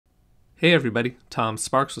Hey everybody, Tom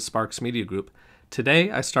Sparks with Sparks Media Group.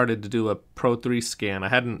 Today I started to do a Pro 3 scan. I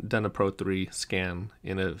hadn't done a Pro 3 scan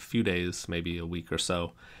in a few days, maybe a week or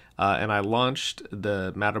so. And I launched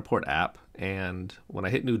the Matterport app, and when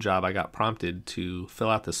I hit New Job, I got prompted to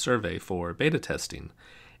fill out the survey for beta testing.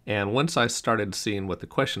 And once I started seeing what the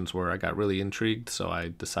questions were, I got really intrigued, so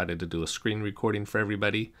I decided to do a screen recording for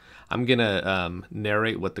everybody. I'm going to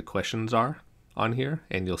narrate what the questions are on here,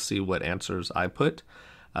 and you'll see what answers I put.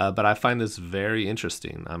 But I find this very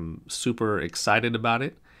interesting. I'm super excited about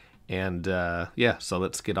it. And yeah, so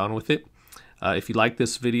let's get on with it. If you like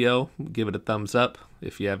this video, give it a thumbs up.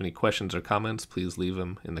 If you have any questions or comments, please leave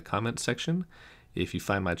them in the comments section. If you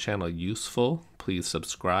find my channel useful, please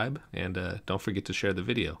subscribe. And don't forget to share the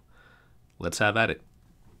video. Let's have at it.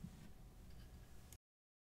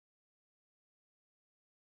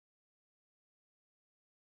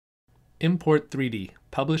 Import 3D.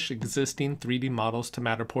 Publish existing 3D models to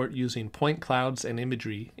Matterport using point clouds and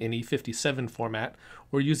imagery in E57 format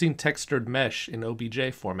or using textured mesh in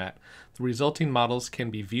OBJ format. The resulting models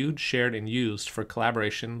can be viewed, shared, and used for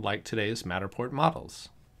collaboration like today's Matterport models.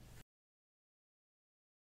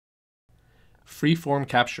 Freeform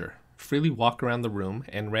capture. Freely walk around the room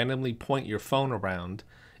and randomly point your phone around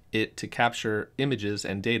it to capture images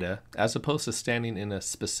and data as opposed to standing in a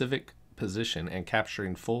specific position and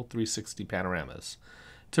capturing full 360 panoramas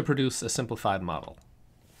to produce a simplified model.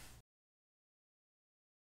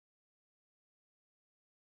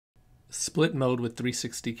 Split mode with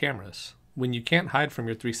 360 cameras. When you can't hide from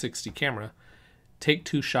your 360 camera, take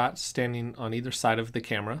 2 shots standing on either side of the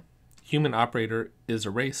camera. Human operator is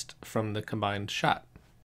erased from the combined shot.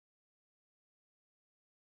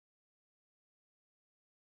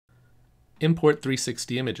 Import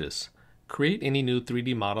 360 images. Create any new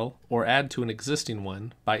 3D model or add to an existing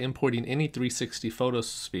one by importing any 360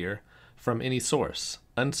 photosphere from any source,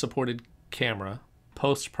 unsupported camera,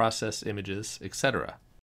 post-process images, etc.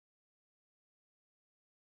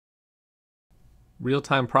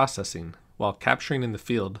 Real-time processing. While capturing in the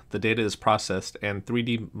field, the data is processed and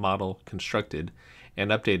 3D model constructed and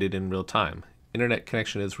updated in real time. Internet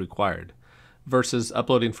connection is required, versus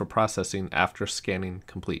uploading for processing after scanning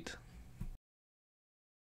complete.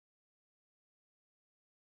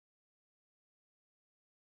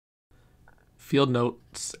 Field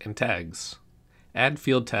notes and tags. Add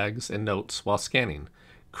field tags and notes while scanning.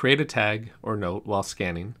 Create a tag or note while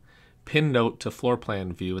scanning. Pin note to floor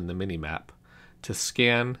plan view in the minimap. To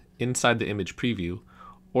scan inside the image preview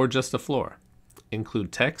or just the floor.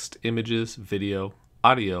 Include text, images, video,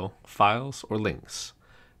 audio, files, or links.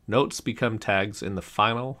 Notes become tags in the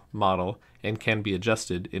final model and can be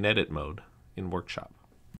adjusted in edit mode in Workshop.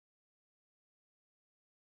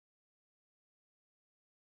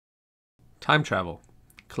 Time travel.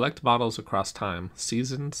 Collect models across time,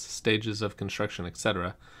 seasons, stages of construction,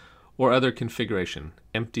 etc., or other configuration,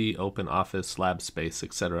 empty, open office, lab space,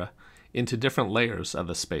 etc., into different layers of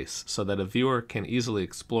a space so that a viewer can easily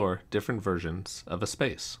explore different versions of a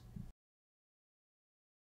space.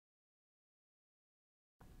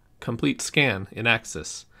 Complete scan in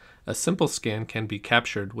Axis. A simple scan can be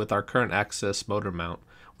captured with our current Axis motor mount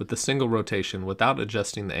with a single rotation without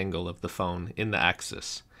adjusting the angle of the phone in the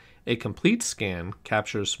axis. A complete scan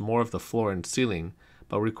captures more of the floor and ceiling,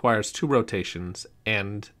 but requires 2 rotations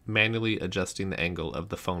and manually adjusting the angle of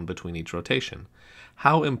the phone between each rotation.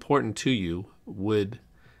 How important to you would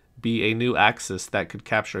be a new axis that could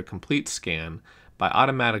capture a complete scan by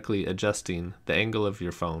automatically adjusting the angle of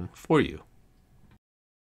your phone for you?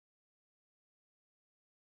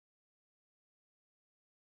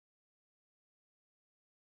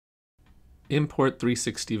 Import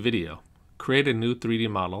 360 video. Create a new 3D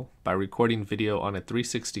model by recording video on a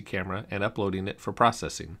 360 camera and uploading it for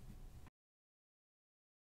processing.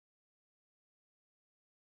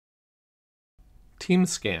 Team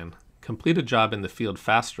scan. Complete a job in the field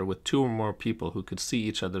faster with 2 or more people who could see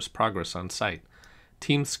each other's progress on site.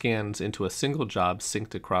 Team scans into a single job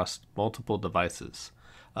synced across multiple devices.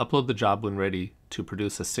 Upload the job when ready to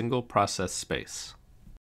produce a single process space.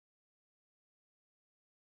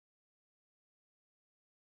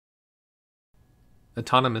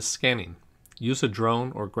 Autonomous scanning. Use a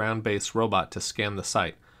drone or ground-based robot to scan the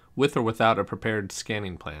site, with or without a prepared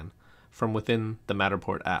scanning plan, from within the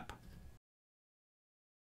Matterport app.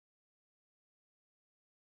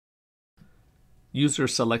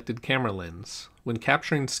 User-selected camera lens. When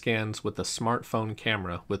capturing scans with a smartphone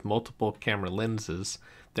camera with multiple camera lenses,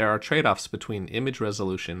 there are trade-offs between image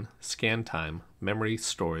resolution, scan time, memory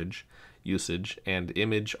storage, usage, and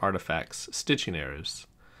image artifacts, stitching errors.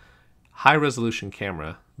 High-resolution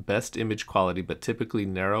camera, best image quality but typically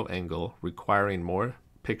narrow angle requiring more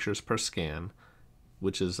pictures per scan,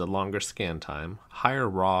 which is a longer scan time, higher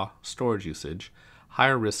raw storage usage,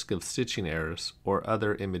 higher risk of stitching errors, or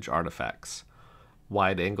other image artifacts.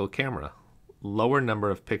 Wide-angle camera, lower number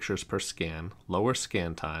of pictures per scan, lower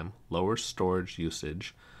scan time, lower storage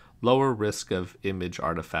usage, lower risk of image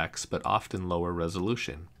artifacts, but often lower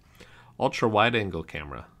resolution. Ultra-wide-angle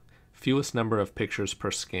camera, fewest number of pictures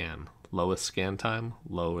per scan, lowest scan time,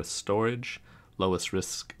 lowest storage, lowest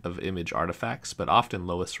risk of image artifacts, but often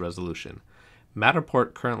lowest resolution.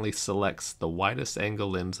 Matterport currently selects the widest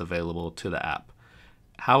angle lens available to the app.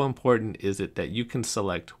 How important is it that you can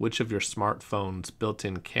select which of your smartphone's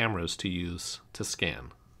built-in cameras to use to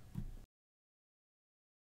scan?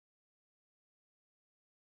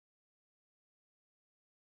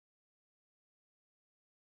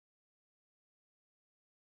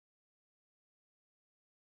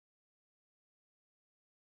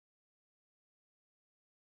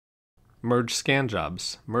 Merge scan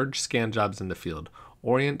jobs. Merge scan jobs in the field.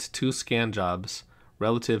 Orient two scan jobs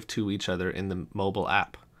relative to each other in the mobile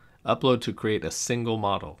app. Upload to create a single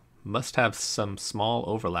model. Must have some small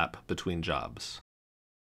overlap between jobs.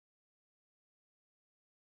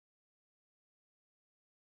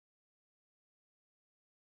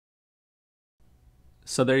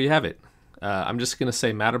 So there you have it. I'm just going to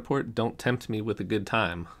say, Matterport, don't tempt me with a good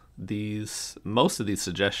time. Most of these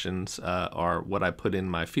suggestions are what I put in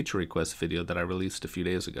my feature request video that I released a few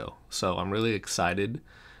days ago. So I'm really excited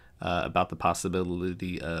about the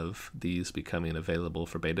possibility of these becoming available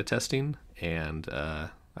for beta testing, and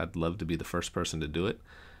I'd love to be the first person to do it.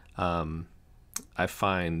 I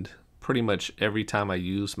find pretty much every time I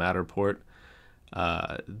use Matterport,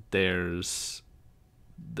 there's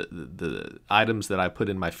the items that I put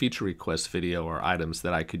in my feature request video are items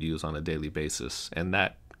that I could use on a daily basis, and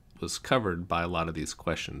that was covered by a lot of these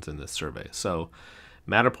questions in this survey. So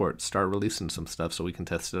Matterport, start releasing some stuff so we can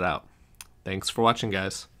test it out. Thanks for watching,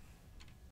 guys.